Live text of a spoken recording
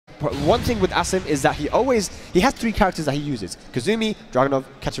one thing with Asim is that he has 3 characters that he uses: Kazumi, Dragunov,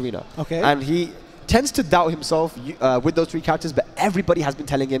 Katarina. Okay. And he tends to doubt himself with those 3 characters, but everybody has been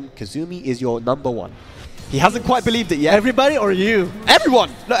telling him Kazumi is your #1. He hasn't quite believed it yet. Everybody or you? Everyone!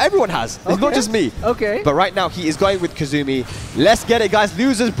 No, everyone has. It's not just me. Okay. But right now, he is going with Kazumi. Let's get it, guys.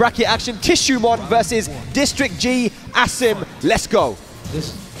 Losers bracket action. Tissuemon versus District G. Asim. Let's go.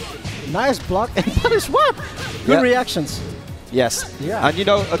 This nice block and punish what? Good reactions. Yes. Yeah. And you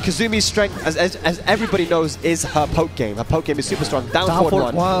know, Kazumi's strength, as everybody knows, is her poke game. Her poke game is super strong. Down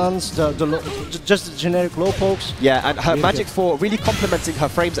forward ones, just the generic low pokes. Yeah, and her magic 4 really complementing her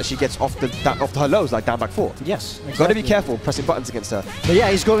frames that she gets off her lows, like down back 4. Yes, exactly. Got to be careful pressing buttons against her. But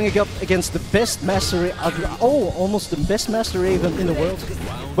yeah, he's going up against the best Master almost the best Master Raven in the world.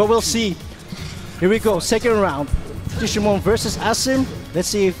 But we'll see. Here we go, second round. Tissuemon versus Asim. Let's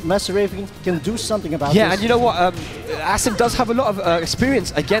see if Master Raven can do something about this. Yeah, and you know what? Asim does have a lot of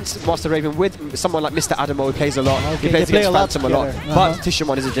experience against Master Raven with someone like Mr. Adamo, who plays a lot. Okay, He plays against Phantom a lot. But Uh-huh.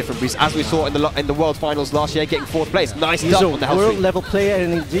 Tissuemon is a different beast, as we saw in the World Finals last year, getting 4th place. Nice He's dub a on the health world streak. level player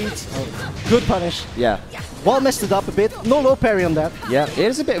and indeed good punish. Yeah. Wall messed it up a bit. No low parry on that. Yeah, it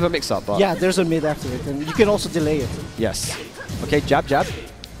is a bit of a mix-up, but Yeah, there's a mid after it, and you can also delay it. yes. Okay, jab, jab.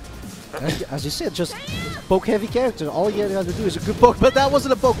 As you said, just poke heavy character. All you have to do is a good poke, but that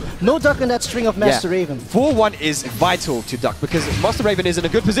wasn't a poke. No duck in that string of Master Raven. 4-1 is vital to duck because Master Raven is in a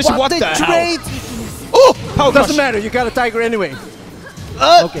good position. What the hell? trade? Oh! Power Doesn't crush. matter, you got a tiger anyway.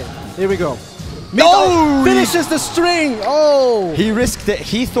 Okay, here we go. No! Finishes the string! Oh! He risked it.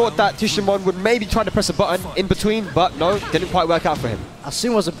 He thought that Tissuemon would maybe try to press a button in between, but no, didn't quite work out for him.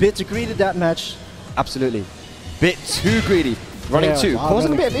 Asim was a bit too greedy that match. Absolutely. Bit too greedy. Running 2. wow,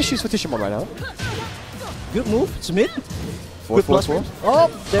 Causing a running bit of issues for Tissuemon right now. Good move, it's mid. Good plus four. Oh,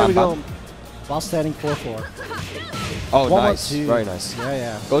 there we Bam, go. While standing 4-4. Oh, One, nice. two. Very nice. Yeah,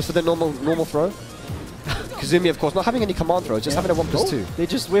 yeah. Goes for the normal throw. Kazumi, of course, not having any command throws, just having a 1+2. They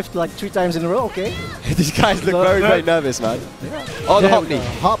just whiffed like 3 times in a row, okay. These guys look very, very nervous, man. Oh, the hop knee.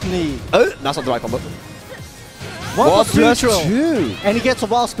 Hop knee. Oh, that's not the right combo. 1+2. And he gets a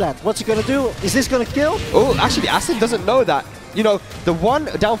wall splat. What's he gonna do? Is this gonna kill? Oh, actually, Asim doesn't know that. You know, the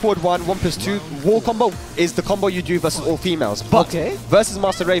down forward 1+2 wall combo is the combo you do versus all females. But versus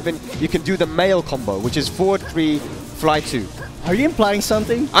Master Raven, you can do the male combo, which is forward 3, fly 2. Are you implying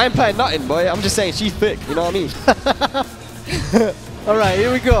something? I ain't playing nothing, boy. I'm just saying she's thick. You know what I mean? All right,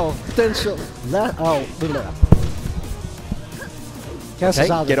 here we go. Potential. Cancels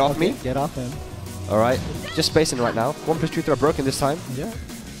out. Get off me. Get off him. All right, just spacing right now. 1+2 throw broken this time. Yeah.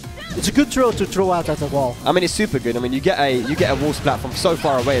 It's a good throw to throw out at the wall. I mean, it's super good. I mean, you get a wall splat from so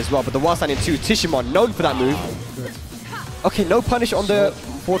far away as well. But the while standing 2, Tissuemon known for that move. Good. Okay, no punish on the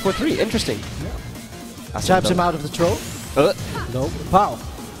forward 4-3. Interesting. Yeah. Jabs him out of the throw. No. Pow.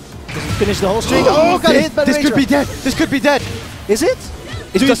 Doesn't finish the whole string. Oh, got hit by the This could be dead. This could be dead. Is it?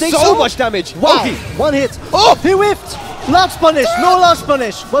 It's just so much damage. Wow. Okay. One hit. Oh, he whiffed. Last punish. No last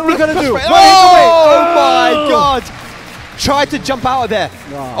punish. What are we going to do? Oh my god. Tried to jump out of there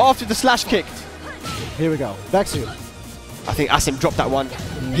after the slash kick. Here we go. Back to you. I think Asim dropped that one.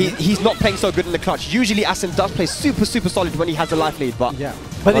 He's not playing so good in the clutch. Usually Asim does play super, super solid when he has a life lead, but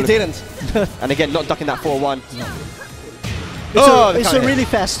he didn't. And again, not ducking that 4-1. No. It's a really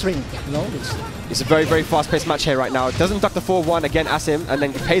fast string. You know? It's a very, very fast-paced match here right now. It doesn't duck the 4-1 again, Asim, and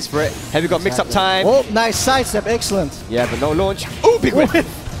then pays for it. Here we go, mix-up time. Oh, nice sidestep, excellent. Yeah, but no launch. Oh, big whip.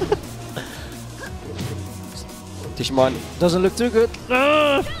 Tissuemon. Doesn't look too good.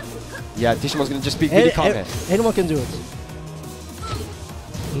 Yeah, Tissuemon's going to just be really calm here. Anyone can do it.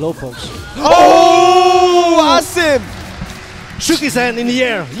 Low pokes. Oh, Asim! Shook his hand in the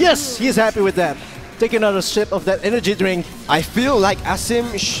air. Yes, he is happy with that. Take another sip of that energy drink. I feel like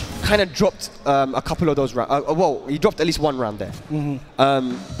Asim kind of dropped a couple of those rounds. Well, he dropped at least one round there.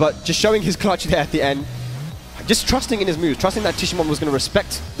 But just showing his clutch there at the end, just trusting in his moves, trusting that Tissuemon was going to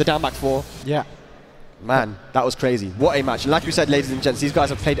respect the down back 4. Yeah. Man, that was crazy. What a match. And like we said, ladies and gents, these guys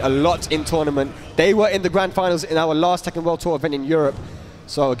have played a lot in tournament. They were in the grand finals in our last Tekken World Tour event in Europe.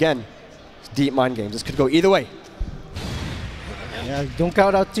 So again, it's deep mind games. This could go either way. Yeah, don't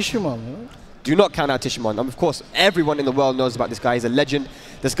count out Tissuemon. Huh? Do not count out Tissuemon. Of course, everyone in the world knows about this guy. He's a legend.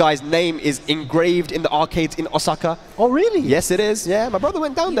 This guy's name is engraved in the arcades in Osaka. Oh, really? Yes, it is. Yeah, my brother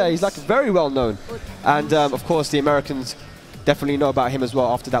went down there. He's like very well known. And of course, the Americans definitely know about him as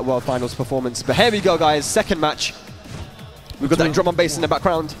well after that World Finals performance. But here we go, guys. Second match. We've got that drum and bass in the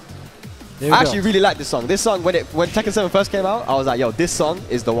background. I actually really like this song. This song, when Tekken 7 first came out, I was like, yo, this song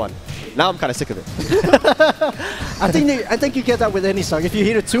is the one. Now I'm kind of sick of it. I think you get that with any song. If you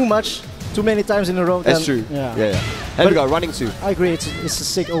hear it too much, too many times in a row. That's true. Yeah. Here we go, running 2. I agree. It's a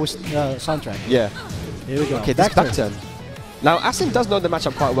sick soundtrack. Yeah. Here we go. Okay, this back turn. Now, Asim does know the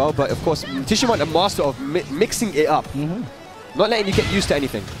matchup quite well, but of course, Tissuemon a master of mixing it up. Not letting you get used to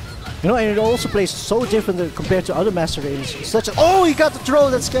anything. You know, and it also plays so different compared to other Master Raiders. Such a, oh, he got the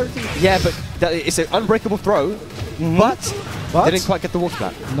throw, that's scary. Yeah, but it's an unbreakable throw, but didn't quite get the wolf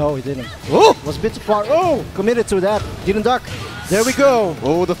back. No, he didn't. Oh! Was a bit too far. Oh! Committed to that. Didn't duck. There we go.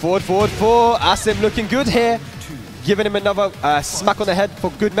 Oh, the forward 4. Asim looking good here. Giving him another smack on the head for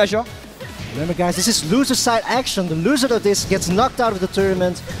good measure. Remember, guys, this is loser side action. The loser of this gets knocked out of the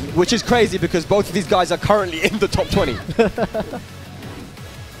tournament. Which is crazy because both of these guys are currently in the top 20.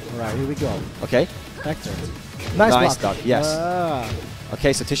 Alright, here we go. Okay. Back turn. Nice duck, yes.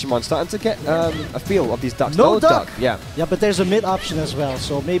 Okay, so Tissuemon starting to get a feel of these ducks. No duck. Yeah. Yeah, but there's a mid option as well,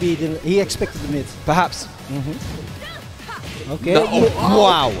 so maybe he expected the mid. Perhaps. Okay. No,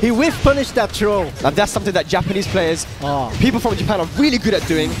 wow. He whiff punished that throw. Now that's something that Japanese players, people from Japan are really good at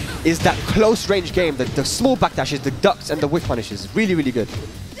doing, is that close range game, the small backdashes, the ducks and the whiff punishes. Really, really good.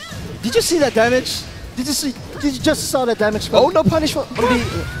 Did you see that damage? Did you just saw that damage? Oh, no punish for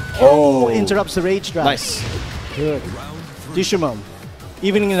Oh, interrupts the rage drive. Nice. Good. Tissuemon,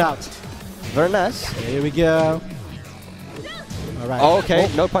 evening it out. Very nice. Here we go. Alright. Oh, okay,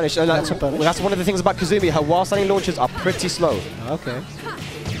 no punish. That's a punish. Well, that's one of the things about Kazumi, her while standing launches are pretty slow. Okay.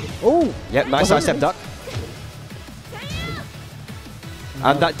 Oh! Yep, nice side step duck.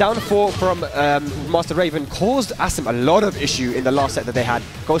 And that down 4 from Master Raven caused Asim a lot of issue in the last set that they had.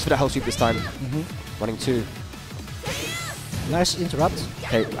 Goes for the hell sweep this time. Running 2. Nice interrupt.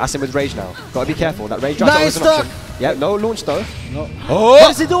 Okay, Asim with rage now. Gotta be careful. That rage drive nice is an option. Yeah, no launch though. No. Oh!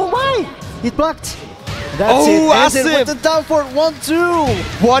 What is he doing? Why? He blocked. That's it. Asim with the down for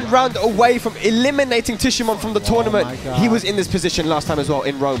 1-2. 1 round away from eliminating Tissuemon from the tournament. my God. He was in this position last time as well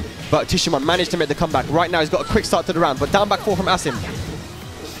in Rome, but Tissuemon managed to make the comeback. Right now he's got a quick start to the round, but down back 4 from Asim.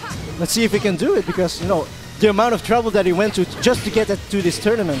 Let's see if he can do it, because, you know, the amount of trouble that he went to just to get to this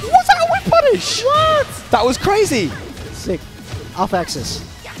tournament. What's that a whip punish? What? That was crazy. Sick. Off axis.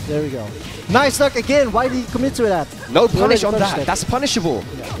 There we go. Nice duck again. Why did he commit to that? No punish on that. That's punishable.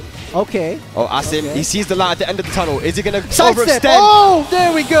 Yeah. Okay. Oh, Asim, he sees the light at the end of the tunnel. Is he going to Sidestep. overextend? Oh,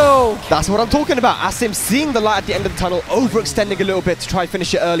 there we go. That's what I'm talking about. Asim seeing the light at the end of the tunnel, overextending a little bit to try and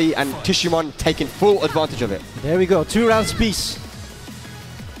finish it early, and Tissuemon taking full advantage of it. There we go. 2 rounds piece.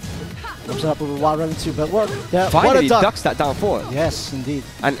 Comes up with a wild running 2, but what? Yeah, Finally, what a duck. ducks that down 4. Yes, indeed.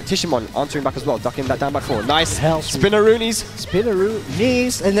 And Tissuemon answering back as well, ducking that down back 4. Nice. Hell, Spinneroonies. Spinneroo,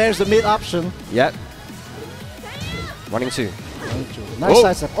 knees, and there's the mid option. Yep. Running 2. Nice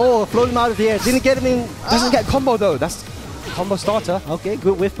side step. Oh, floated him out of the air. Didn't get him in. Doesn't get combo though. That's combo starter. Okay,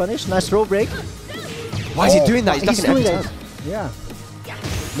 good whiff punish. Nice throw break. Why is he doing that? He's ducking every doing time. that. Yeah.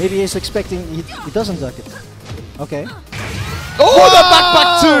 Maybe he's expecting he doesn't duck it. Okay. Oh, the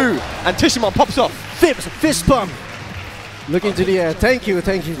back 2! And Tissuemon pops off. Fist pump. Looking to the air. Thank you.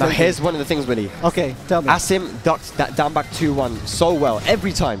 Now here's one of the things, Willie. Okay, tell me. Asim ducked that down back 2-1 so well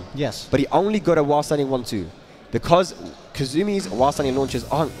every time. Yes. But he only got a while standing 1-2. Because Kazumi's while standing launches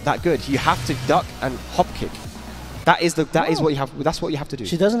aren't that good, you have to duck and hop kick. That is what you have. That's what you have to do.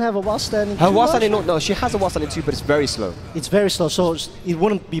 She doesn't have a while standing. Her while standing launch, no, she has a while standing 2, but it's very slow. It's very slow, so it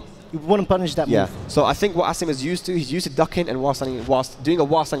wouldn't punish that move. So I think what Asim is used to, he's used to ducking and while standing, whilst doing a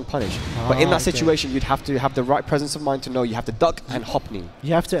while standing punish. But in that situation, you'd have to have the right presence of mind to know you have to duck and hop knee.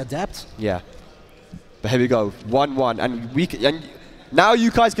 You have to adapt. Yeah. But here we go, 1-1, and now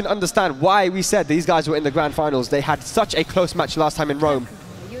you guys can understand why we said these guys were in the grand finals. They had such a close match last time in Rome,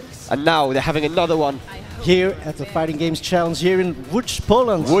 and now they're having another one here at the Fighting Games Challenge here in Łódź,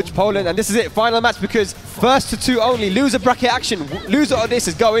 Poland. Łódź, Poland, and this is it, final match, because first to 2 only, loser bracket action. Loser of this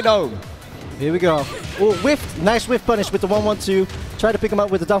is going home. Here we go. Oh, whiffed, nice whiff punish with the 1-1-2. Try to pick him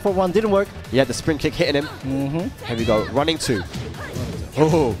up with the down for 1, didn't work. Yeah, the sprint kick hitting him. Here we go, running 2.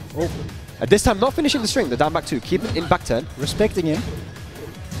 Oh. At this time, not finishing the string, the down back 2, keep it in back turn. Respecting him.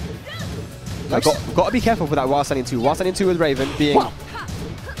 Nice. Got to be careful for that while standing 2. While standing 2 with Raven being... Wow.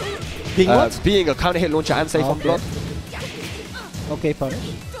 Being what? Being a counter hit launcher and safe on block. Okay, punish.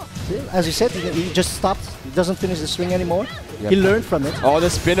 See, as you said, he just stopped. He doesn't finish the string anymore. Yep. He learned from it. Oh, the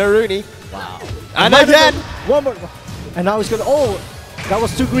spinneroonie. Wow. And again! One more. And now he's going to... Oh, that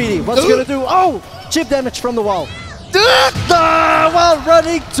was too greedy. What's he going to do? Oh, chip damage from the wall. While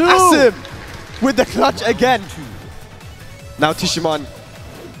running 2! Asim with the clutch again. Now Tissuemon.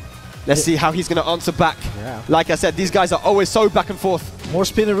 Let's see how he's going to answer back. Yeah. Like I said, these guys are always so back and forth. More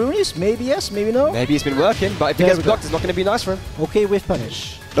spinneroonies? Maybe yes, maybe no. Maybe it's been working, but if he gets blocked, it's not going to be nice for him. Okay, whiff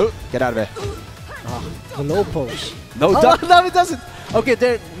punish. Oh, get out of there. The low pose. No Oh, duck. now he doesn't. Okay,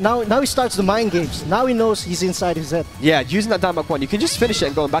 there. Now he starts the mind games. Now he knows he's inside his head. Yeah, using that down back one, you can just finish it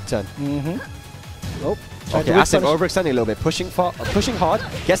and go on back turn. Oh. Okay, Asim overextending a little bit, pushing hard,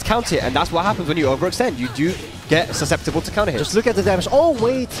 gets counter hit, and that's what happens when you overextend. You do get susceptible to counter hits. Just look at the damage. Oh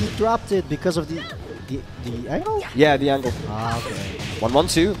wait, he dropped it because of the angle. Yeah, the angle. Ah, okay.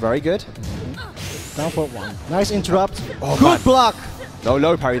 1-1-2, very good. Down for 1. Nice interrupt. Oh, Good man. block. No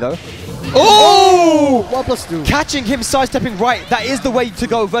low parry though. Oh! 1+2. Catching him sidestepping right, that is the way to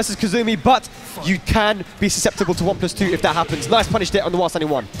go versus Kazumi, but you can be susceptible to 1+2 if that happens. Nice punish there on the while standing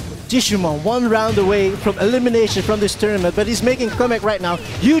 1. Tissuemon 1 round away from elimination from this tournament, but he's making a comeback right now.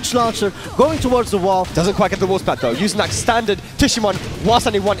 Huge launcher, going towards the wall. Doesn't quite get the wall splat though, using that standard Tissuemon while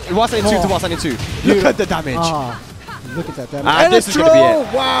standing 1, while standing 2 to while standing 2. Look at the damage. Look at that damage. And this is going to be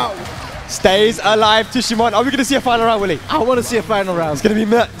it. Wow. Stays alive, Tissuemon. Are we going to see a final round, Willie? I want to see a final round. It's going to be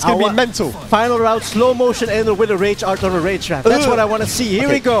mental. Final round, slow motion ender with a rage art on a rage trap. That's what I want to see. Here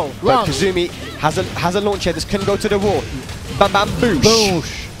we go. But Kazumi has a launch here. This can go to the wall. Bam, bam, boosh.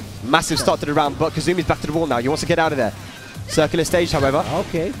 Boosh. Massive start to the round, but Kazumi's back to the wall now. He wants to get out of there. Circular stage, however.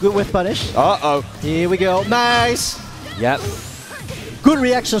 Okay, good whiff punish. Uh-oh. Here we go. Nice. Yep. Good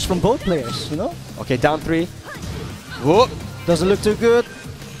reactions from both players, you know? Okay, down 3. Whoa. Doesn't look too good.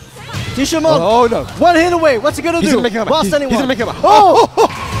 Tissuemon. Oh, no. 1 hit away. What's he going to do? He's going to make it While He's standing going one. to make it Oh!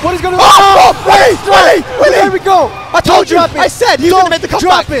 What is going to do? Willie! There we go. I told you. Drop it. I said he's going to make the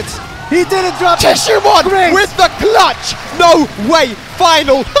comeback. Drop it. He didn't drop it. Tissuemon Great. with the clutch. No way.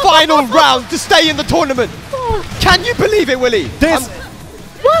 Final round to stay in the tournament. Can you believe it, Willie?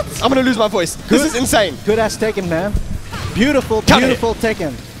 What? I'm going to lose my voice. This is insane. Good ass Tekken, man. Beautiful, Count beautiful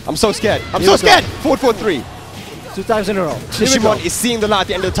Tekken. I'm so scared. I'm Here so we go. scared. Forward, 4-3. 2 times in a row. Tissuemon is seeing the light at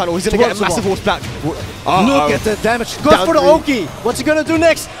the end of the tunnel. He's going to get a Towards the massive wall. wall splat. Look at the damage. Goes Down for the 3. Oki. What's he going to do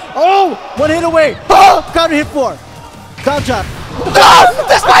next? Oh! 1 hit away. Counter hit 4. Down jab. No!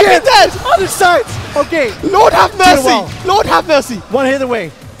 This might be dead! Other side. Okay. Lord have the wall. mercy! Lord have mercy! 1 hit away.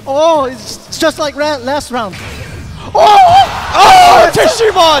 Oh, it's just like last round. Oh!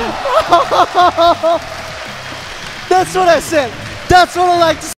 Tissuemon! That's what I said. That's what I like to